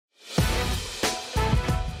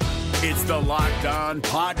It's the Locked On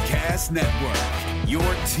Podcast Network, your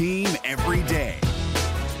team every day.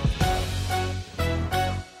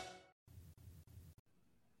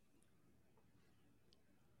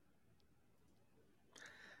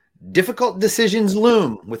 Difficult decisions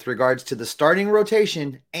loom with regards to the starting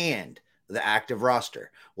rotation and the active roster.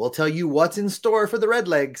 We'll tell you what's in store for the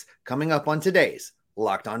Redlegs coming up on today's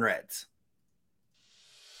Locked On Reds.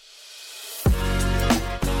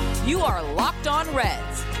 You are Locked On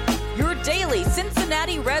Reds, your daily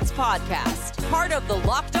Cincinnati Reds podcast, part of the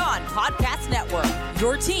Locked On Podcast Network,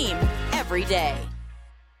 your team every day.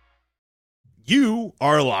 You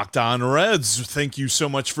are Locked On Reds. Thank you so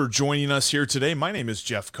much for joining us here today. My name is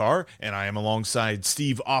Jeff Carr, and I am alongside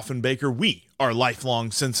Steve Offenbaker. We are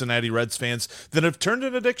lifelong Cincinnati Reds fans that have turned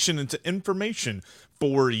an addiction into information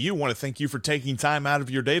for you. I want to thank you for taking time out of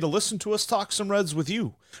your day to listen to us talk some Reds with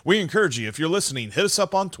you. We encourage you, if you're listening, hit us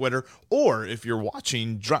up on Twitter, or if you're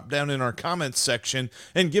watching, drop down in our comments section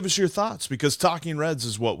and give us your thoughts, because talking Reds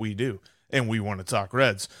is what we do, and we want to talk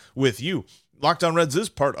Reds with you. Locked On Reds is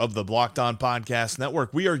part of the Locked On Podcast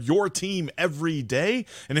Network. We are your team every day.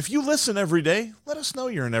 And if you listen every day, let us know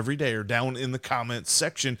you're an everydayer down in the comments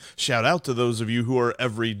section. Shout out to those of you who are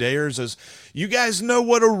everydayers, as you guys know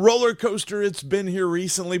what a roller coaster it's been here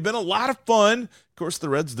recently. Been a lot of fun. Of course, the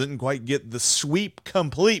Reds didn't quite get the sweep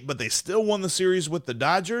complete, but they still won the series with the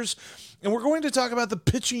Dodgers. And we're going to talk about the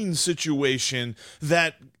pitching situation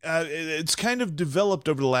that it's kind of developed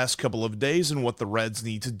over the last couple of days and what the Reds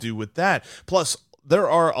need to do with that. Plus, there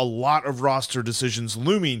are a lot of roster decisions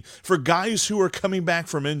looming for guys who are coming back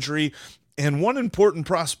from injury, and one important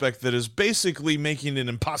prospect that is basically making it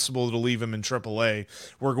impossible to leave him in AAA.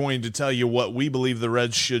 We're going to tell you what we believe the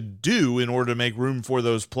Reds should do in order to make room for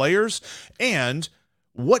those players, and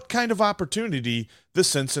what kind of opportunity the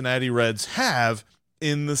Cincinnati Reds have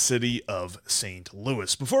in the city of St.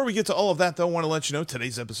 Louis. Before we get to all of that, though, I want to let you know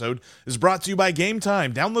today's episode is brought to you by Game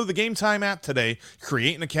Time. Download the Game Time app today,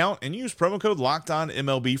 create an account, and use promo code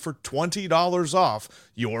LOCKEDONMLB for $20 off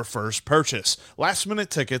your first purchase. Last-minute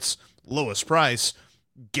tickets, lowest price,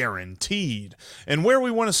 guaranteed. And where we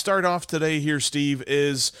want to start off today here, Steve,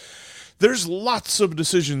 is there's lots of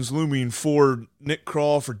decisions looming for Nick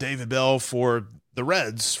Krall, for David Bell, for the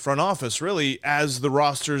Reds front office, really, as the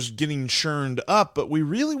roster's getting churned up. But we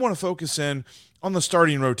really want to focus in on the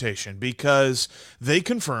starting rotation, because they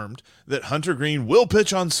confirmed that Hunter Greene will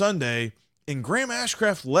pitch on Sunday, and Graham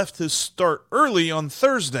Ashcraft left his start early on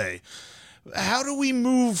Thursday. How do we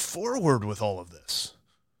move forward with all of this?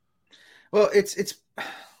 Well,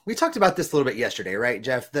 we talked about this a little bit yesterday, right,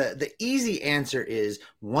 Jeff? The easy answer is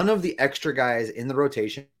one of the extra guys in the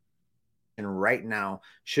rotation and right now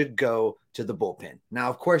should go to the bullpen. Now,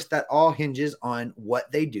 of course, that all hinges on what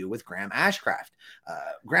they do with Graham Ashcraft.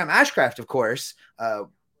 Graham Ashcraft, of course,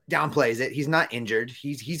 downplays it. He's not injured.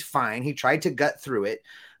 He's fine. He tried to gut through it.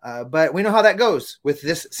 But we know how that goes with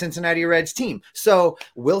this Cincinnati Reds team. So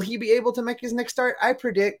will he be able to make his next start? I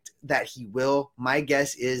predict that he will. My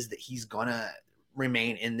guess is that he's going to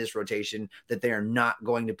remain in this rotation, that they are not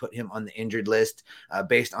going to put him on the injured list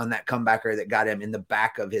based on that comebacker that got him in the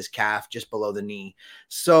back of his calf just below the knee.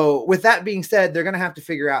 So with that being said, they're going to have to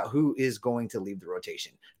figure out who is going to leave the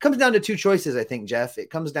rotation. It comes down to two choices, I think, Jeff. It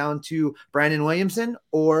comes down to Brandon Williamson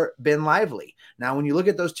or Ben Lively. Now, when you look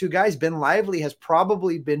at those two guys, Ben Lively has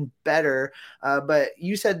probably been better, but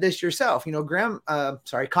you said this yourself.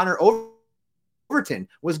 Connor Overton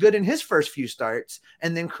was good in his first few starts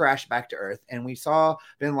and then crashed back to earth. And we saw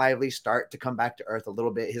Ben Lively start to come back to earth a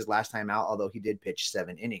little bit his last time out, although he did pitch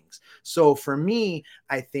 7 innings. So for me,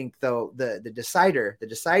 I think, though, the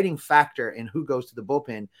deciding factor in who goes to the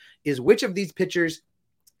bullpen is which of these pitchers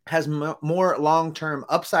has more long-term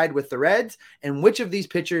upside with the Reds, and which of these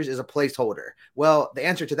pitchers is a placeholder? Well, the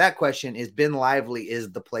answer to that question is Ben Lively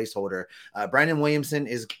is the placeholder. Brandon Williamson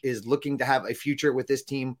is looking to have a future with this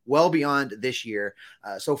team well beyond this year.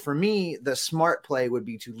 So for me, the smart play would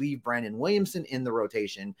be to leave Brandon Williamson in the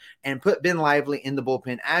rotation and put Ben Lively in the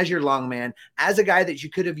bullpen as your long man, as a guy that you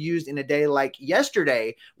could have used in a day like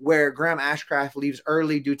yesterday where Graham Ashcraft leaves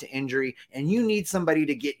early due to injury, and you need somebody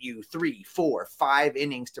to get you 3, 4, 5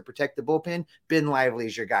 innings to protect the bullpen. Ben Lively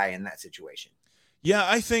is your guy in that situation. Yeah,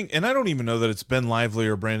 I think, and I don't even know that it's Ben Lively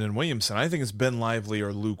or Brandon Williamson. I think it's Ben Lively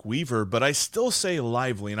or Luke Weaver, but I still say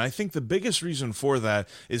Lively, and I think the biggest reason for that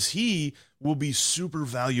is he will be super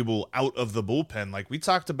valuable out of the bullpen. Like we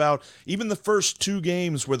talked about, even the first 2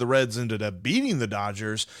 games where the Reds ended up beating the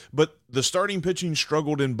Dodgers, but the starting pitching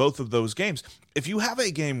struggled in both of those games. If you have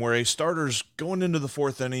a game where a starter's going into the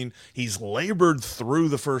 4th inning, he's labored through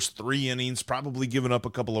the first 3 innings, probably given up a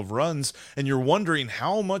couple of runs, and you're wondering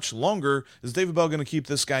how much longer is David Bell going to keep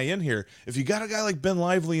this guy in here? If you got a guy like Ben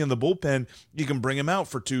Lively in the bullpen, you can bring him out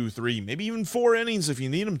for 2, 3, maybe even 4 innings if you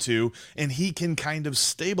need him to, and he can kind of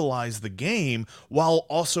stabilize the game while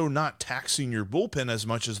also not taxing your bullpen as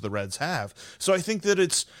much as the Reds have. So I think that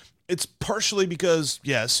it's partially because,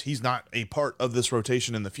 yes, he's not a part of this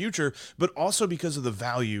rotation in the future, but also because of the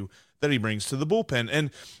value that he brings to the bullpen.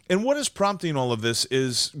 And what is prompting all of this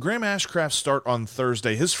is Graham Ashcraft's start on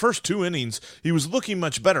Thursday. His first 2 innings, he was looking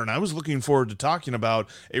much better, and I was looking forward to talking about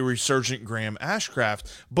a resurgent Graham Ashcraft,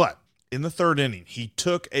 but in the 3rd inning, he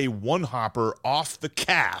took a 1-hopper off the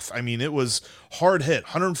calf. I mean, it was hard hit,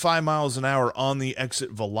 105 miles an hour on the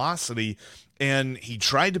exit velocity, and he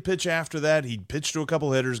tried to pitch after that. He pitched to a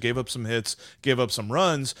couple hitters, gave up some hits, gave up some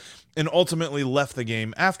runs, and ultimately left the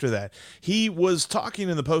game after that. He was talking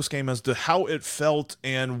in the postgame as to how it felt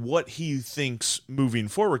and what he thinks moving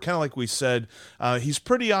forward. Kind of like we said, he's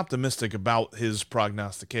pretty optimistic about his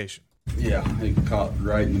prognostication. Yeah, he caught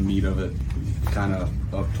right in the meat of it, kind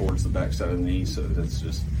of up towards the backside of the knee, so that's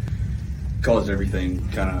just caused everything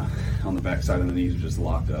kind of on the backside of the knees just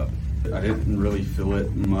locked up. I didn't really feel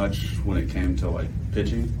it much when it came to like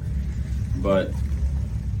pitching, but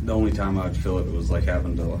the only time I'd feel it was like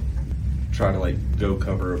having to try to like go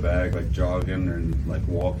cover a bag, like jogging or like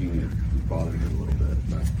walking. It bothered me a little bit,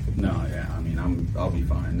 but no, yeah, I mean I'll be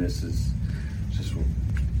fine. This is just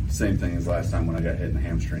same thing as last time when I got hit in the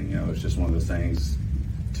hamstring. You know, it's just one of those things.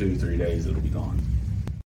 2-3 days, it'll be gone.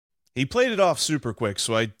 He played it off super quick,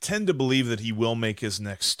 so I tend to believe that he will make his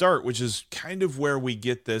next start, which is kind of where we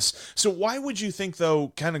get this. So why would you think,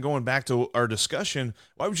 though, kind of going back to our discussion,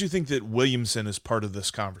 why would you think that Williamson is part of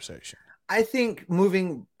this conversation? I think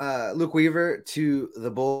moving Luke Weaver to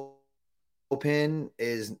the bullpen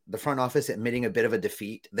is the front office admitting a bit of a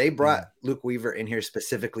defeat. They brought Luke Weaver in here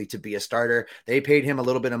specifically to be a starter. They paid him a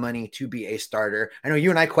little bit of money to be a starter. I know you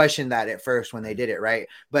and I questioned that at first when they did it, right?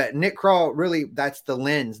 But Nick Krall, really, that's the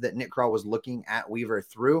lens that Nick Krall was looking at Weaver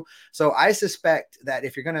through. So I suspect that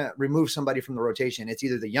if you're going to remove somebody from the rotation, it's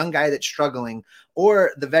either the young guy that's struggling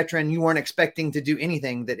or the veteran you weren't expecting to do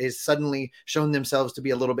anything that is suddenly shown themselves to be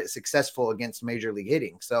a little bit successful against major league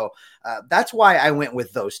hitting. So that's why I went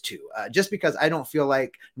with those two, just because I don't feel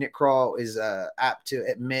like Nick Krall is apt to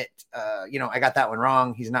admit, I got that one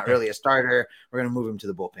wrong. He's not really a starter. We're going to move him to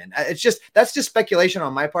the bullpen. That's just speculation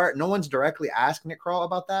on my part. No one's directly asked Nick Krall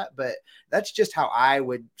about that, but that's just how I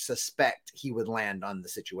would suspect he would land on the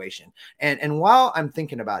situation. And while I'm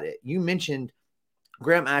thinking about it, you mentioned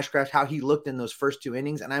Graham Ashcraft, how he looked in those first 2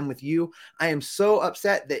 innings. And I'm with you. I am so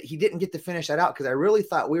upset that he didn't get to finish that out because I really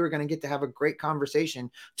thought we were going to get to have a great conversation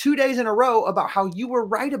 2 days in a row about how you were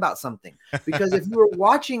right about something. Because if you were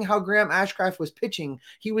watching how Graham Ashcraft was pitching,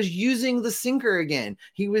 he was using the sinker again.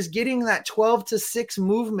 He was getting that 12-6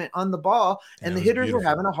 movement on the ball, and the hitters were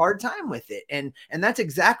having a hard time with it. And that's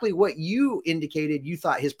exactly what you indicated you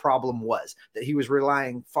thought his problem was, that he was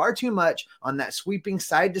relying far too much on that sweeping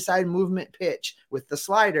side-to-side movement pitch with the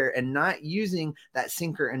slider and not using that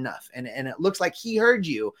sinker enough. And it looks like he heard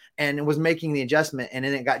you and was making the adjustment, and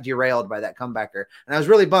then it got derailed by that comebacker. And I was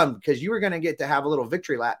really bummed because you were going to get to have a little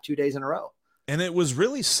victory lap 2 days in a row. And it was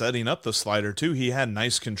really setting up the slider, too. He had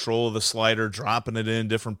nice control of the slider, dropping it in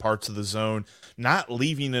different parts of the zone, not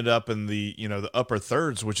leaving it up in the upper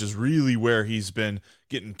thirds, which is really where he's been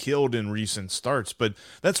getting killed in recent starts. But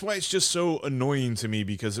that's why it's just so annoying to me,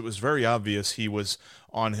 because it was very obvious he was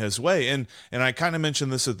on his way. And I kind of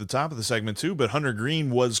mentioned this at the top of the segment, too, but Hunter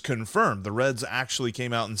Green was confirmed. The Reds actually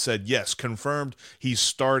came out and said, yes, confirmed, he's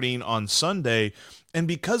starting on Sunday. And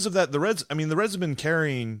because of that, the Reds have been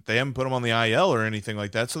carrying, they haven't put him on the IL or anything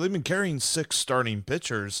like that, so they've been carrying 6 starting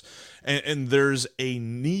pitchers, and there's a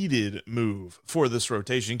needed move for this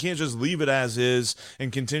rotation. You can't just leave it as is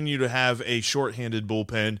and continue to have a shorthanded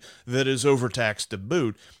bullpen that is overtaxed to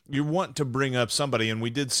boot. You want to bring up somebody, and we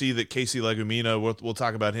did see that Casey Legumina, we'll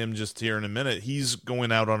talk about him just here in a minute, he's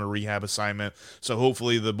going out on a rehab assignment, so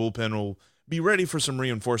hopefully the bullpen will be ready for some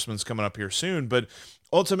reinforcements coming up here soon. But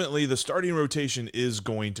ultimately, the starting rotation is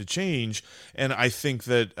going to change, and I think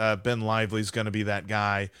that Ben Lively is going to be that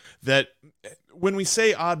guy that, when we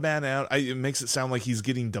say odd man out, it makes it sound like he's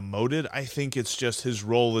getting demoted. I think it's just his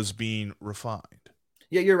role is being refined.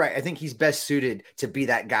 Yeah, you're right. I think he's best suited to be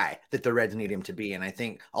that guy that the Reds need him to be. And I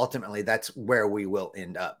think ultimately that's where we will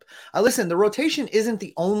end up. Listen, the rotation isn't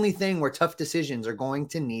the only thing where tough decisions are going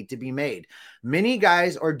to need to be made. Many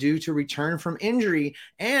guys are due to return from injury,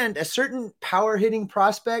 and a certain power hitting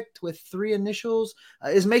prospect with 3 initials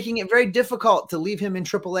is making it very difficult to leave him in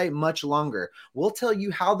AAA much longer. We'll tell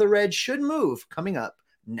you how the Reds should move coming up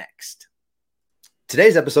next.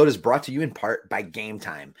 Today's episode is brought to you in part by Game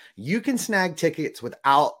Time. You can snag tickets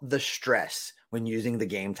without the stress when using the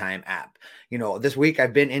Game Time app. You know, this week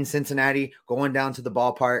I've been in Cincinnati, going down to the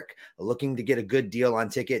ballpark, looking to get a good deal on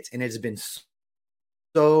tickets, and it's been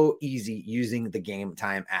so easy using the Game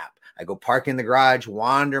Time app. I go park in the garage,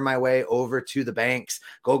 wander my way over to the banks,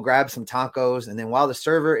 go grab some tacos, and then while the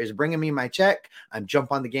server is bringing me my check, I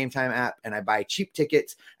jump on the Game Time app and I buy cheap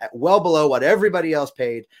tickets at well below what everybody else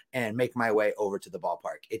paid and make my way over to the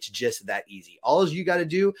ballpark. It's just that easy. All you got to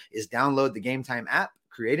do is download the Game Time app,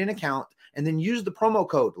 create an account, and then use the promo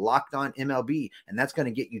code LOCKEDONMLB, and that's going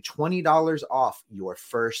to get you $20 off your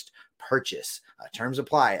first purchase. Terms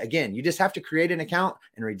apply. Again, you just have to create an account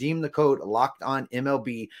and redeem the code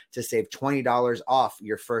LOCKEDONMLB to save $20 off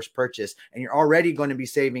your first purchase, and you're already going to be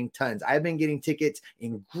saving tons. I've been getting tickets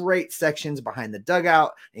in great sections behind the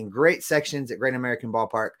dugout, in great sections at Great American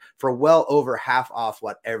Ballpark for well over half off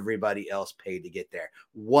what everybody else paid to get there.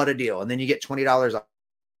 What a deal. And then you get $20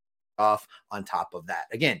 off on top of that.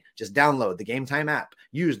 Again, just download the Game Time app,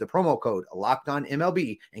 use the promo code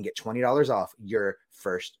LOCKEDONMLB, and get $20 off your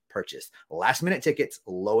first purchase. Last minute tickets,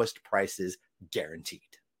 lowest prices guaranteed.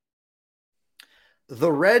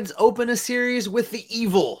 The Reds open a series with the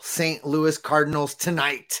evil St. Louis Cardinals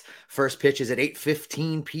tonight. First pitch is at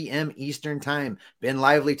 8:15 p.m. Eastern Time. Ben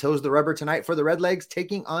Lively toes the rubber tonight for the Redlegs,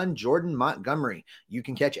 taking on Jordan Montgomery. You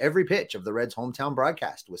can catch every pitch of the Reds' hometown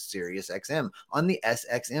broadcast with SiriusXM on the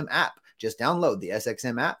SXM app. Just download the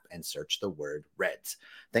SXM app and search the word Reds.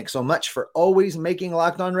 Thanks so much for always making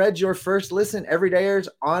Locked On Reds your first listen. Every day airs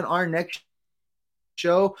on our next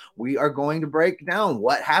show. We are going to break down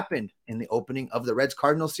what happened in the opening of the Reds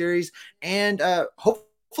Cardinals series and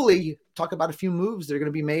hopefully talk about a few moves that are going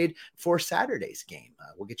to be made for Saturday's game.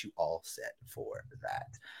 We'll get you all set for that.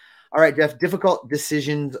 All right, Jeff, difficult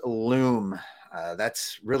decisions loom.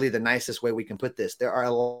 That's really the nicest way we can put this. There are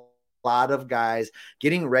a lot of guys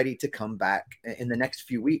getting ready to come back in the next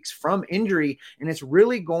few weeks from injury, and it's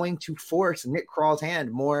really going to force Nick Kral's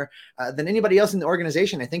hand more than anybody else in the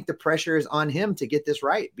organization. I think the pressure is on him to get this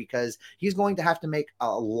right because he's going to have to make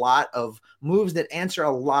a lot of moves that answer a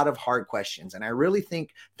lot of hard questions, and I really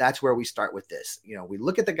think that's where we start with this. You know, we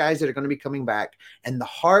look at the guys that are going to be coming back and the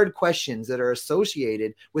hard questions that are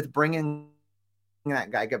associated with bringing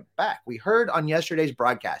that guy get back. We heard on yesterday's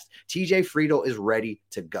broadcast, TJ Friedl is ready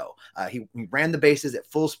to go. He ran the bases at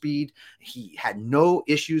full speed. He had no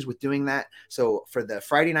issues with doing that. So for the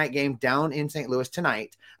Friday night game down in St. Louis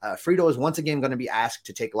tonight, Friedl is once again going to be asked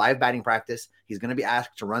to take live batting practice. He's going to be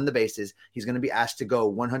asked to run the bases. He's going to be asked to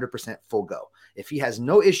go 100% full go. If he has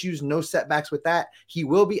no issues, no setbacks with that, he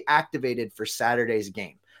will be activated for Saturday's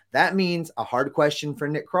game. That means a hard question for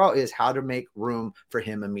Nick Krall is how to make room for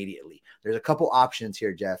him immediately. There's a couple options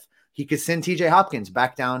here, Jeff. He could send TJ Hopkins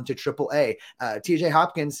back down to AAA. TJ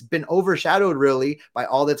Hopkins been overshadowed really by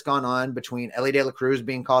all that's gone on between Elly De La Cruz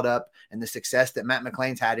being called up and the success that Matt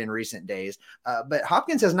McClain's had in recent days. But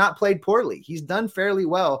Hopkins has not played poorly. He's done fairly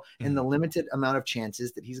well in the limited amount of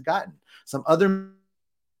chances that he's gotten. Some other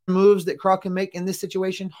moves that Krall can make in this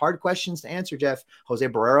situation, hard questions to answer, Jeff. Jose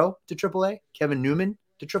Barrero to AAA, Kevin Newman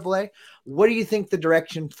to AAA. What do you think the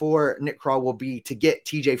direction for Nick Krall will be to get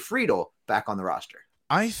TJ Friedl back on the roster?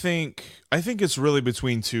 I think it's really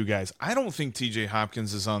between two guys. I don't think TJ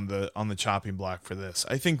Hopkins is on the chopping block for this.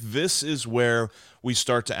 I think this is where we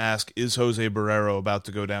start to ask, is Jose Barrero about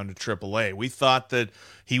to go down to AAA? We thought that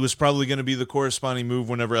he was probably going to be the corresponding move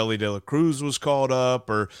whenever Elly De La Cruz was called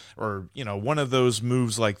up or you know, one of those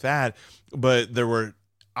moves like that, but there were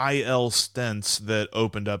IL stints that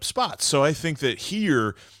opened up spots. So I think that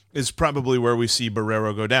here is probably where we see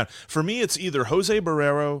Barrero go down. For me, it's either Jose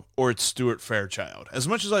Barrero or it's Stuart Fairchild. As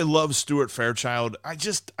much as I love Stuart Fairchild,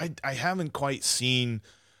 I haven't quite seen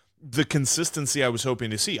the consistency I was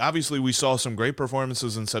hoping to see. Obviously, we saw some great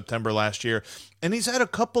performances in September last year, and he's had a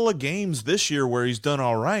couple of games this year where he's done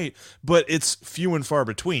all right, but it's few and far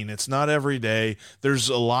between. It's not every day. There's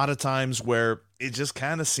a lot of times where it just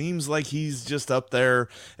kind of seems like he's just up there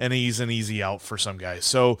and he's an easy out for some guys.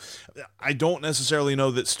 So I don't necessarily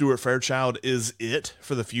know that Stuart Fairchild is it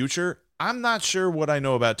for the future. I'm not sure what I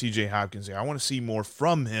know about TJ Hopkins here. I want to see more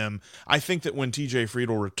from him. I think that when TJ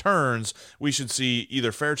Friedel returns, we should see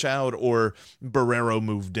either Fairchild or Barrero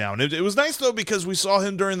move down. It was nice, though, because we saw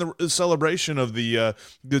him during the celebration of the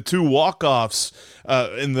two walk-offs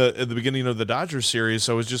at the beginning of the Dodgers series.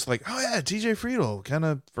 So it was just like, oh, yeah, TJ Friedel. Kind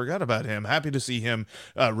of forgot about him. Happy to see him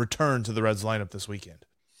return to the Reds lineup this weekend.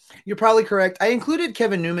 You're probably correct. I included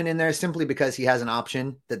Kevin Newman in there simply because he has an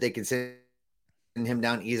option that they can send him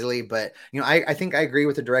down easily. But, I think I agree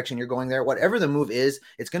with the direction you're going there. Whatever the move is,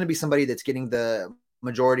 it's going to be somebody that's getting the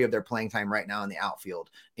majority of their playing time right now in the outfield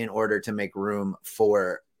in order to make room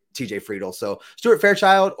for TJ Friedel. So Stuart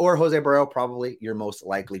Fairchild or Jose Barrero, probably your most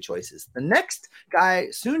likely choices. The next guy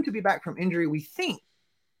soon to be back from injury, we think,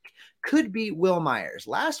 could be Will Myers.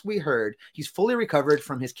 Last we heard, he's fully recovered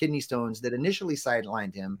from his kidney stones that initially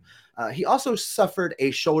sidelined him. He also suffered a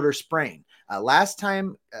shoulder sprain. Last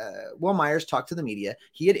time Will Myers talked to the media,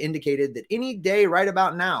 he had indicated that any day right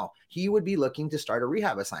about now, he would be looking to start a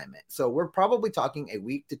rehab assignment. So we're probably talking a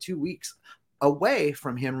week to 2 weeks away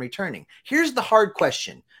from him returning. Here's the hard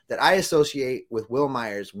question that I associate with Will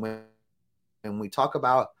Myers when we talk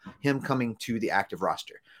about him coming to the active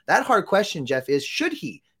roster. That hard question, Jeff, is should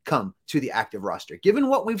he come to the active roster? Given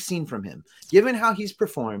what we've seen from him, given how he's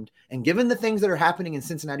performed, and given the things that are happening in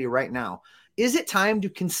Cincinnati right now, is it time to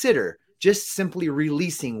consider just simply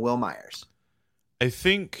releasing Will Myers? I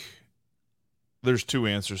think there's two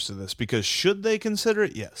answers to this, because should they consider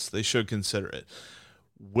it? Yes, they should consider it.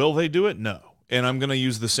 Will they do it? No. And I'm going to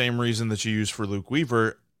use the same reason that you used for Luke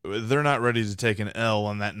Weaver. They're not ready to take an L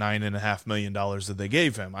on that $9.5 million that they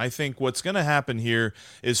gave him. I think what's going to happen here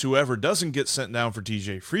is whoever doesn't get sent down for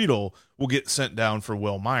TJ Friedel will get sent down for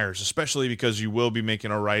Will Myers, especially because you will be making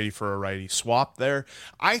a righty for a righty swap there.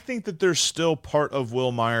 I think that there's still part of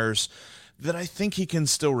Will Myers that I think he can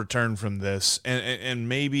still return from this and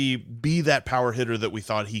maybe be that power hitter that we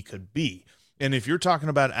thought he could be. And if you're talking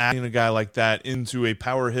about adding a guy like that into a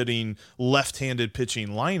power-hitting, left-handed pitching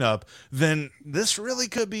lineup, then this really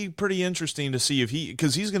could be pretty interesting to see if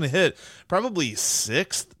because he's going to hit probably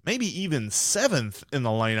 6th, maybe even 7th in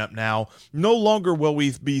the lineup now. No longer will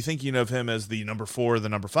we be thinking of him as the number 4 or the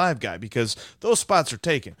number 5 guy, because those spots are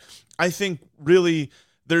taken. I think really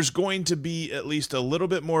there's going to be at least a little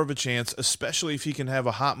bit more of a chance, especially if he can have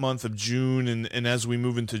a hot month of June and as we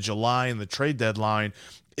move into July and the trade deadline.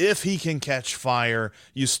 If he can catch fire,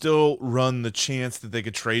 you still run the chance that they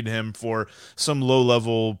could trade him for some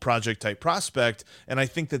low-level project-type prospect, and I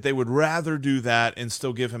think that they would rather do that and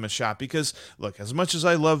still give him a shot because, look, as much as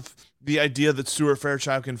I love the idea that Stuart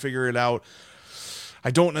Fairchild can figure it out,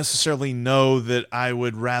 I don't necessarily know that I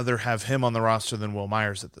would rather have him on the roster than Will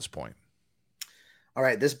Myers at this point. All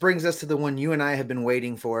right, this brings us to the one you and I have been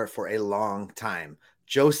waiting for a long time.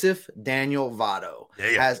 Joseph Daniel Votto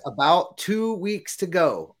has about 2 weeks to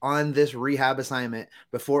go on this rehab assignment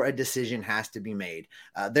before a decision has to be made.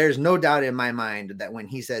 There's no doubt in my mind that when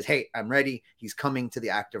he says, hey, I'm ready, he's coming to the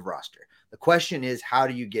active roster. The question is, how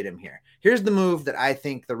do you get him here? Here's the move that I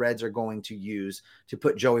think the Reds are going to use to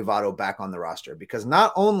put Joey Votto back on the roster, because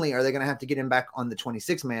not only are they going to have to get him back on the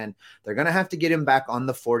 26-man, they're going to have to get him back on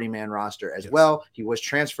the 40-man roster as well. He was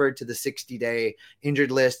transferred to the 60-day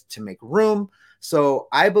injured list to make room. So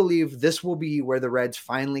I believe this will be where the Reds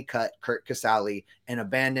finally cut Kurt Casale and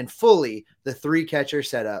abandon fully the 3-catcher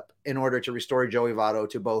setup in order to restore Joey Votto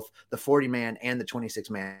to both the 40-man and the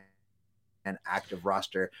 26-man and active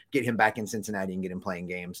roster, get him back in Cincinnati and get him playing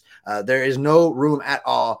games. There is no room at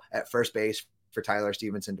all at first base for Tyler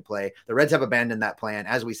Stevenson to play. The Reds have abandoned that plan.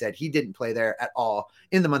 As we said, he didn't play there at all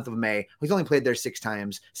in the month of May. He's only played there 6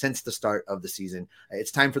 times since the start of the season. It's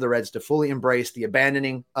time for the Reds to fully embrace the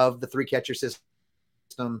abandoning of the 3-catcher system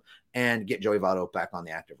and get Joey Votto back on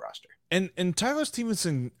the active roster. And Tyler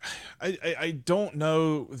Stevenson, I don't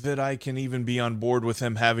know that I can even be on board with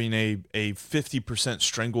him having a 50%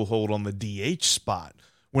 stranglehold on the DH spot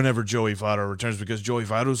whenever Joey Votto returns, because Joey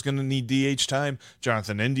Votto is going to need DH time.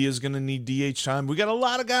 Jonathan India is going to need DH time. We got a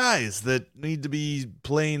lot of guys that need to be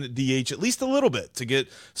playing DH at least a little bit to get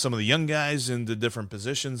some of the young guys into different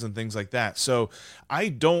positions and things like that. So I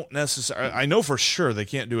don't necessarily, I know for sure they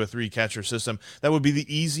can't do a 3-catcher system. That would be the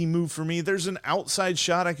easy move for me. There's an outside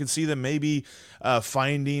shot. I could see them maybe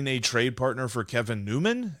finding a trade partner for Kevin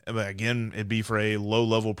Newman. Again, it'd be for a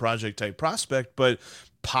low-level project type prospect, but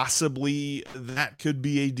possibly that could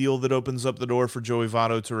be a deal that opens up the door for Joey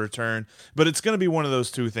Votto to return. But it's going to be one of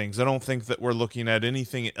those two things. I don't think that we're looking at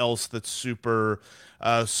anything else that's super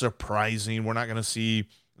surprising. We're not going to see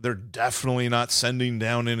they're definitely not sending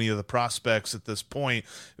down any of the prospects at this point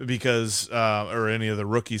because, or any of the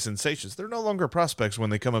rookie sensations. They're no longer prospects when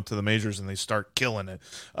they come up to the majors and they start killing it.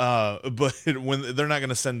 But when they're not going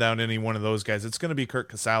to send down any one of those guys, it's going to be Kurt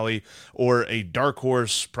Casale or a dark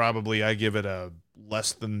horse. Probably I give it a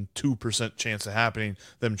less than 2% chance of happening,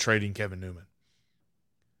 them trading Kevin Newman.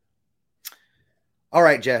 All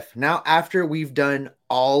right, Jeff. Now, after we've done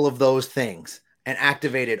all of those things and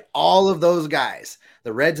activated all of those guys,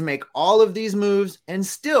 the Reds make all of these moves, and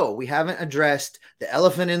still we haven't addressed the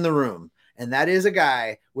elephant in the room. And that is a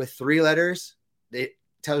guy with 3 letters. It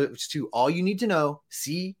tells you all you need to know,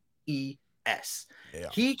 CES. Yeah.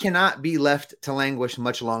 He cannot be left to languish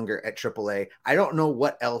much longer at AAA. I don't know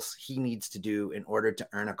what else he needs to do in order to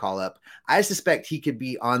earn a call-up. I suspect he could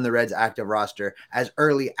be on the Reds active roster as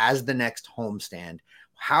early as the next homestand.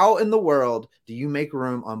 How in the world do you make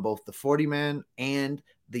room on both the 40-man and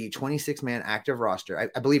the 26-man active roster?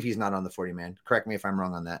 I believe he's not on the 40-man. Correct me if I'm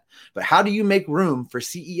wrong on that. But how do you make room for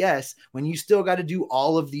CES when you still got to do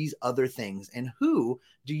all of these other things? And who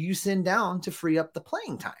do you send down to free up the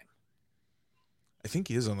playing time? I think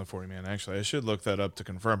he is on the 40-man, actually. I should look that up to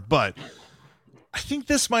confirm. But I think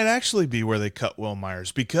this might actually be where they cut Will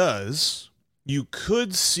Myers, because you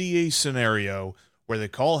could see a scenario where they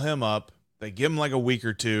call him up, they give him like a week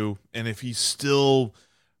or two, and if he's still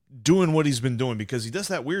doing what he's been doing, because he does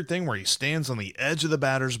that weird thing where he stands on the edge of the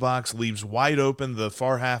batter's box, leaves wide open the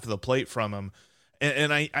far half of the plate from him,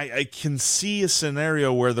 and I can see a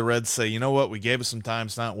scenario where the Reds say, you know what, we gave us some time,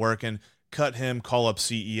 it's not working, cut him, call up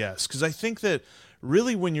CES. Because I think that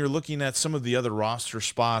really when you're looking at some of the other roster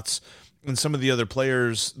spots and some of the other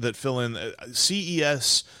players that fill in,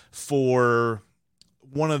 CES for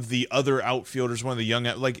one of the other outfielders, one of the young,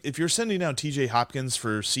 like if you're sending down TJ Hopkins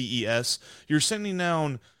for CES, you're sending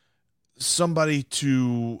down somebody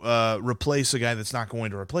to replace a guy that's not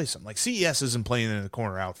going to replace him. Like CES isn't playing in the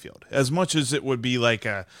corner outfield as much as it would be like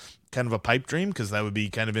a kind of a pipe dream, because that would be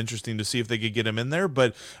kind of interesting to see if they could get him in there.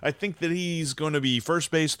 But I think that he's going to be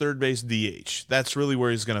first base, third base, DH. That's really where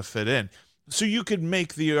he's going to fit in. So you could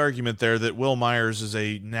make the argument there that Will Myers is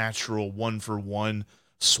a natural 1-for-1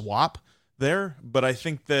 swap there. But I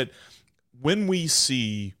think that when we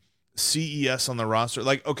see CES on the roster,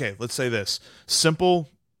 like, okay, let's say this simple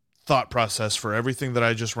thought process for everything that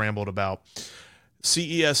I just rambled about.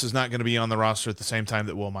 CES is not going to be on the roster at the same time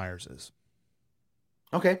that Will Myers is.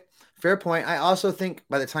 Okay. Fair point. I also think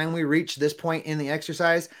by the time we reach this point in the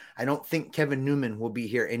exercise, I don't think Kevin Newman will be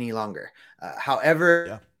here any longer.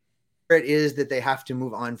 However, it is that they have to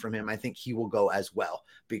move on from him, I think he will go as well,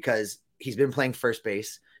 because he's been playing first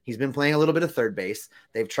base. He's been playing a little bit of third base.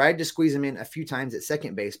 They've tried to squeeze him in a few times at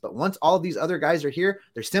second base, but once all of these other guys are here,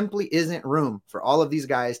 there simply isn't room for all of these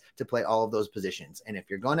guys to play all of those positions. And if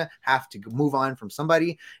you're going to have to move on from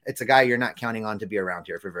somebody, it's a guy you're not counting on to be around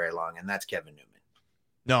here for very long, and that's Kevin Newman.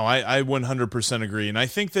 No, I 100% agree. And I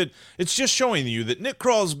think that it's just showing you that Nick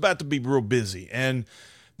Kral's about to be real busy. And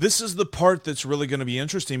this is the part that's really going to be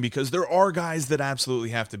interesting, because there are guys that absolutely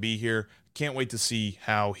have to be here. Can't wait to see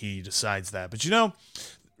how he decides that. But, you know,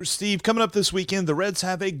 Steve, coming up this weekend, the Reds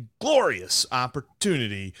have a glorious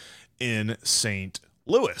opportunity in St.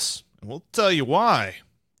 Louis. And we'll tell you why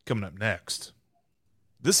coming up next.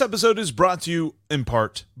 This episode is brought to you in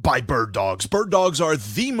part by Bird Dogs. Bird Dogs are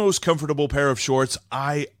the most comfortable pair of shorts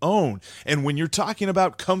I own. And when you're talking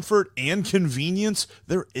about comfort and convenience,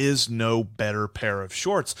 there is no better pair of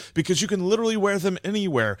shorts, because you can literally wear them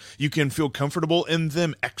anywhere. You can feel comfortable in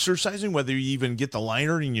them exercising, whether you even get the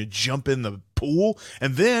liner and you jump in the pool,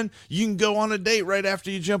 and then you can go on a date right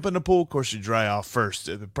after you jump in the pool. Of course, you dry off first.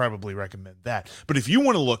 I would probably recommend that. But if you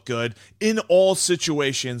want to look good in all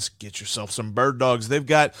situations, get yourself some Bird Dogs. They've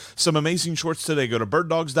got some amazing shorts today. Go to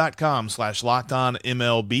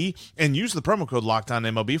birddogs.com/LockedOnMLB and use the promo code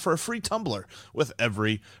LockedOnMLB for a free tumbler with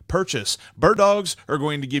every purchase. Bird Dogs are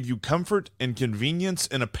going to give you comfort and convenience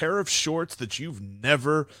in a pair of shorts that you've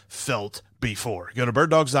never felt before. Go to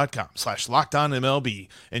birddogs.com/LockedOnMLB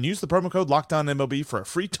and use the promo code LockedOnMLB for a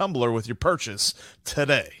free tumbler with your purchase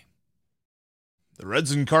today. The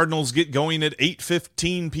Reds and Cardinals get going at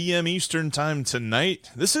 8:15 p.m. Eastern time tonight.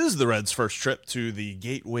 This is the Reds' first trip to the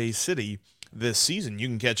Gateway City this season. You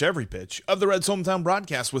can catch every pitch of the Reds' hometown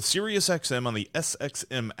broadcast with SiriusXM on the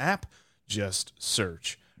SXM app. Just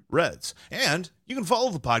search Reds. And you can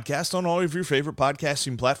follow the podcast on all of your favorite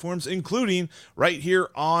podcasting platforms, including right here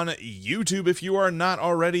on YouTube. If you are not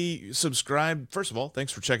already subscribed, first of all,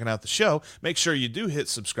 thanks for checking out the show. Make sure you do hit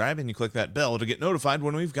subscribe and you click that bell to get notified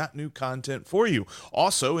when we've got new content for you.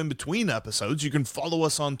 Also, in between episodes, you can follow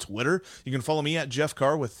us on Twitter. You can follow me at Jeff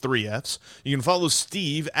Carr with 3 Fs. You can follow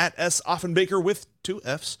Steve at S. Offenbaker with 2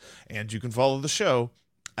 Fs. And you can follow the show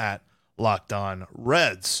at Locked On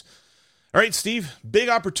Reds. All right, Steve, big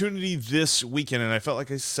opportunity this weekend, and I felt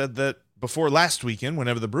like I said that before last weekend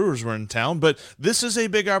whenever the Brewers were in town, but this is a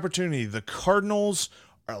big opportunity. The Cardinals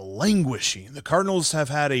are languishing. The Cardinals have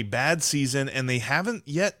had a bad season, and they haven't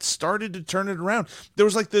yet started to turn it around. There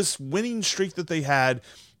was like this winning streak that they had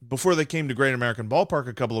before they came to Great American Ballpark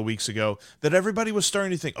a couple of weeks ago that everybody was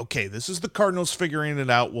starting to think, okay, this is the Cardinals figuring it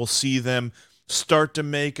out. We'll see them start to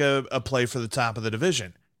make a play for the top of the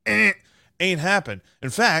division. Ain't happened. In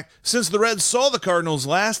fact, since the Reds saw the Cardinals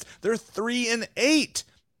last, they're 3-8.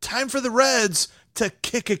 Time for the Reds to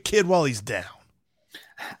kick a kid while he's down.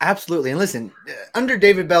 Absolutely. And listen, under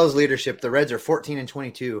David Bell's leadership, the Reds are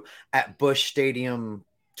 14-22 at Busch Stadium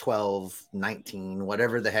 12-19,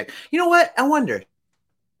 whatever the heck. You know what? I wonder,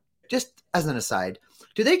 just as an aside,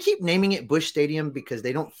 do they keep naming it Busch Stadium because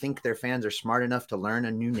they don't think their fans are smart enough to learn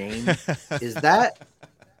a new name? Is that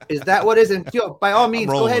what is? And by all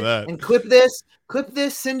means, go ahead and clip this,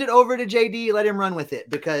 send it over to JD, let him run with it,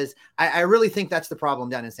 because I really think that's the problem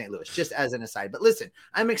down in St. Louis, just as an aside. But listen,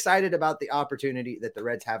 I'm excited about the opportunity that the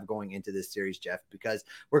Reds have going into this series, Jeff, because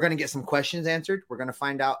we're going to get some questions answered. We're going to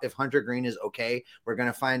find out if Hunter Green is okay. We're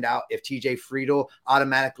going to find out if TJ Friedl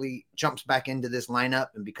automatically jumps back into this lineup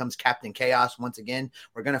and becomes Captain Chaos once again.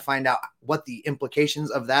 We're going to find out what the implications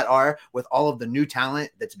of that are with all of the new talent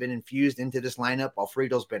that's been infused into this lineup while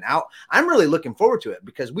Friedl's been out. I'm really looking forward to it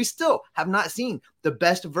because we still have not seen the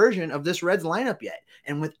best version of this Reds lineup yet.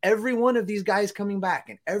 And with every one of these guys coming back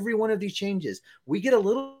and every one of these changes, we get a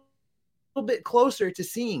little bit closer to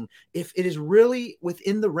seeing if it is really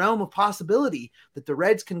within the realm of possibility that the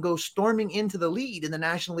Reds can go storming into the lead in the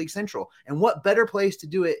National League Central. And what better place to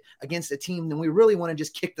do it against a team than we really want to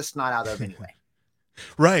just kick the snot out of anyway.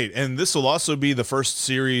 Right, and this will also be the first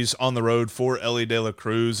series on the road for Elly De La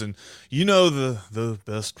Cruz, and you know the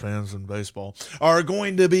best fans in baseball are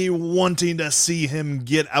going to be wanting to see him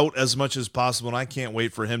get out as much as possible, and I can't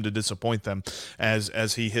wait for him to disappoint them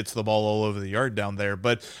as he hits the ball all over the yard down there.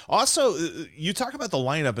 But also, you talk about the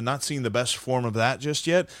lineup and not seeing the best form of that just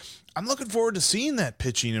yet. I'm looking forward to seeing that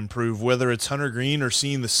pitching improve, whether it's Hunter Green or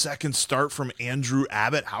seeing the second start from Andrew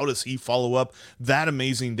Abbott. How does he follow up that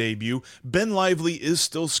amazing debut? Ben Lively is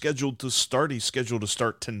still scheduled to start. He's scheduled to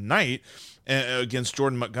start tonight against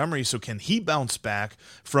Jordan Montgomery. So can he bounce back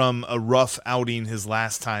from a rough outing his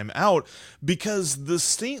last time out? Because the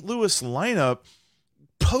St. Louis lineup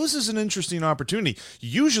poses an interesting opportunity.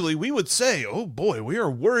 Usually we would say, oh boy, we are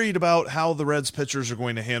worried about how the Reds pitchers are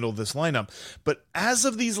going to handle this lineup. But as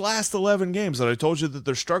of these last 11 games that I told you that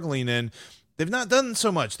they're struggling in, they've not done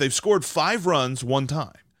so much. They've scored 5 runs one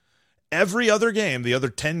time. Every other game, the other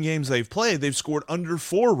 10 games they've played, they've scored under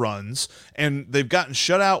 4 runs, and they've gotten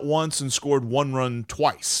shut out once and scored 1 run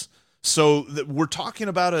twice. So we're talking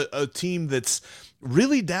about a team that's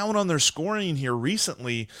really down on their scoring here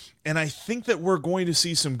recently, and I think that we're going to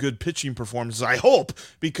see some good pitching performances, I hope,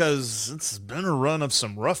 because it's been a run of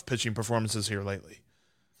some rough pitching performances here lately.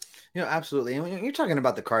 You know, absolutely. And when you're talking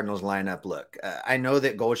about the Cardinals lineup, look, I know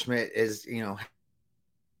that Goldschmidt is,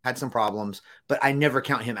 had some problems, but I never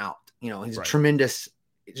count him out. He's right.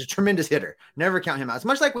 He's a tremendous hitter. Never count him out. It's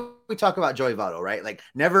much like we talk about Joey Votto, right? Like,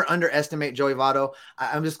 never underestimate Joey Votto.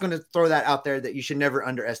 I'm just going to throw that out there that you should never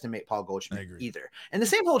underestimate Paul Goldschmidt either. And the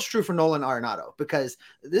same holds true for Nolan Arenado, because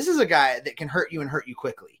this is a guy that can hurt you and hurt you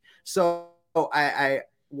quickly. So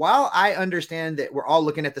while I understand that we're all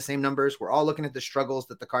looking at the same numbers, we're all looking at the struggles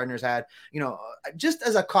that the Cardinals had, just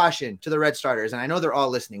as a caution to the Red starters, and I know they're all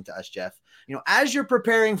listening to us, Jeff, as you're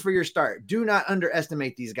preparing for your start, do not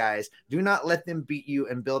underestimate these guys. Do not let them beat you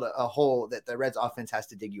and build a hole that the Reds offense has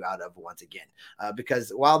to dig you out of once again.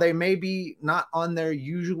 Because while they may be not on their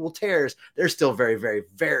usual tears, they're still very, very,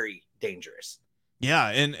 very dangerous. Yeah,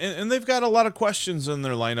 and they've got a lot of questions in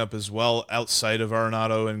their lineup as well outside of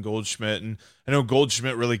Arenado and Goldschmidt. And I know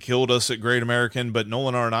Goldschmidt really killed us at Great American, but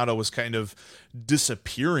Nolan Arenado was kind of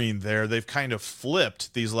disappearing there. They've kind of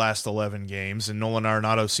flipped these last 11 games, and Nolan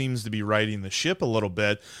Arenado seems to be riding the ship a little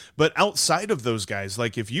bit. But outside of those guys,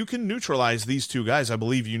 like if you can neutralize these two guys, I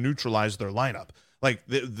believe you neutralize their lineup. Like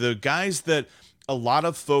the guys that a lot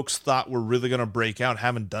of folks thought were really going to break out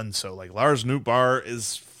haven't done so. Like Lars Nootbaar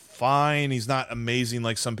is fine. He's not amazing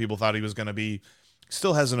like some people thought he was going to be.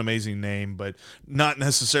 Still has an amazing name, but not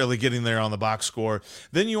necessarily getting there on the box score.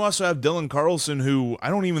 Then you also have Dylan Carlson, who I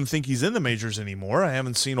don't even think he's in the majors anymore. I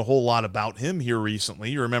haven't seen a whole lot about him here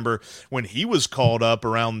recently. You remember when he was called up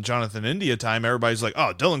around Jonathan India time, everybody's like,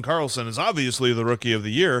 oh, Dylan Carlson is obviously the rookie of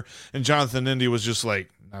the year. And Jonathan India was just like,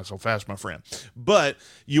 not so fast, my friend. But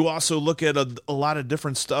you also look at a lot of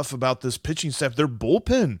different stuff about this pitching staff. Their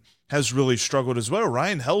bullpen has really struggled as well.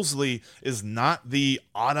 Ryan Helsley is not the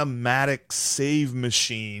automatic save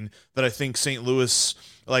machine that I think St. Louis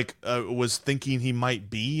was thinking he might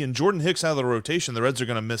be. And Jordan Hicks out of the rotation, the Reds are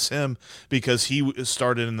going to miss him because he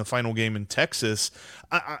started in the final game in Texas.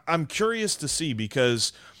 I'm curious to see,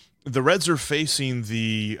 because the Reds are facing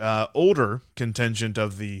the older contingent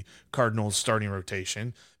of the Cardinals starting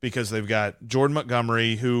rotation, because they've got Jordan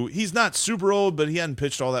Montgomery, who he's not super old, but he hadn't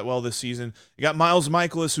pitched all that well this season. You got Miles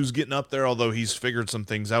Michaelis, who's getting up there, although he's figured some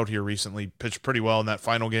things out here recently, pitched pretty well in that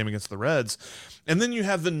final game against the Reds. And then you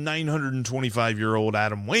have the 925-year-old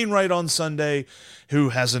Adam Wainwright on Sunday, who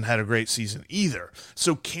hasn't had a great season either.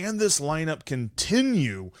 So can this lineup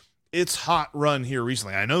continue its hot run here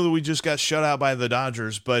recently? I know that we just got shut out by the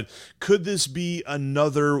Dodgers, but could this be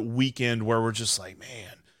another weekend where we're just like,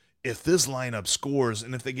 man, if this lineup scores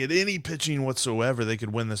and if they get any pitching whatsoever, they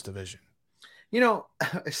could win this division? You know,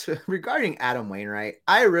 regarding Adam Wainwright,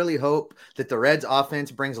 I really hope that the Reds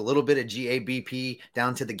offense brings a little bit of GABP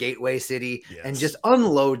down to the Gateway City and just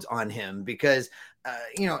unloads on him, because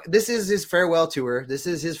this is his farewell tour. This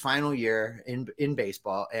is his final year in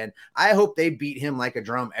baseball. And I hope they beat him like a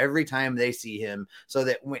drum every time they see him, so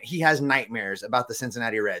that when he has nightmares about the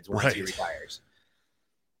Cincinnati Reds once he retires.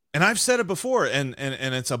 And I've said it before, and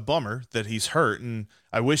it's a bummer that he's hurt, and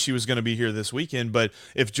I wish he was going to be here this weekend. But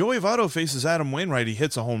if Joey Votto faces Adam Wainwright, he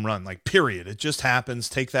hits a home run, period. It just happens.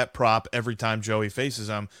 Take that prop every time Joey faces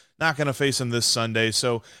him. Not going to face him this Sunday,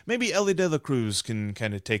 so maybe Ellie De La Cruz can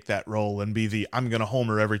kind of take that role and be the I'm going to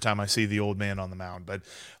homer every time I see the old man on the mound. But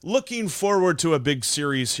looking forward to a big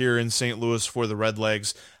series here in St. Louis for the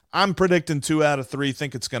Redlegs. I'm predicting 2 out of 3.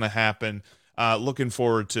 Think it's going to happen. Looking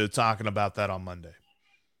forward to talking about that on Monday.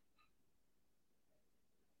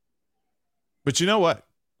 But you know what,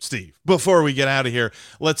 Steve, before we get out of here,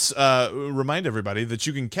 let's remind everybody that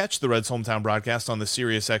you can catch the Reds hometown broadcast on the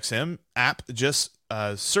SiriusXM app. Just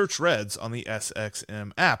search Reds on the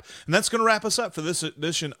SXM app. And that's going to wrap us up for this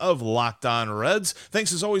edition of Locked On Reds.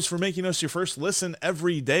 Thanks as always for making us your first listen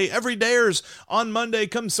every day. Everydayers on Monday,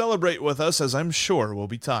 come celebrate with us, as I'm sure we'll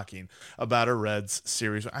be talking about a Reds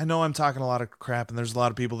series. I know I'm talking a lot of crap, and there's a lot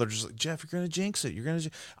of people that are just like, Jeff, you're going to jinx it.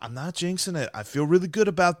 I'm not jinxing it. I feel really good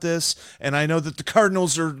about this, and I know that the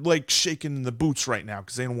Cardinals are shaking in the boots right now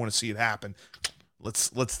because they don't want to see it happen.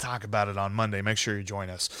 Let's talk about it on Monday. Make sure you join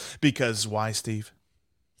us. Because why, Steve?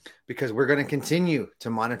 Because we're going to continue to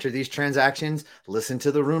monitor these transactions, listen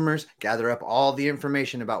to the rumors, gather up all the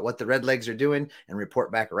information about what the Redlegs are doing, and report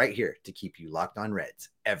back right here to keep you locked on Reds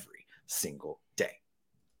every single day.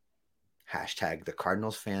 Hashtag the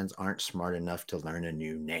Cardinals fans aren't smart enough to learn a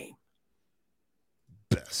new name.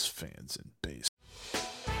 Best fans in baseball.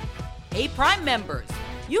 Hey, Prime members,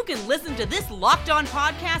 you can listen to this Locked On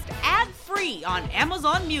podcast ad-free on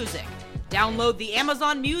Amazon Music. Download the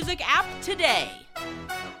Amazon Music app today.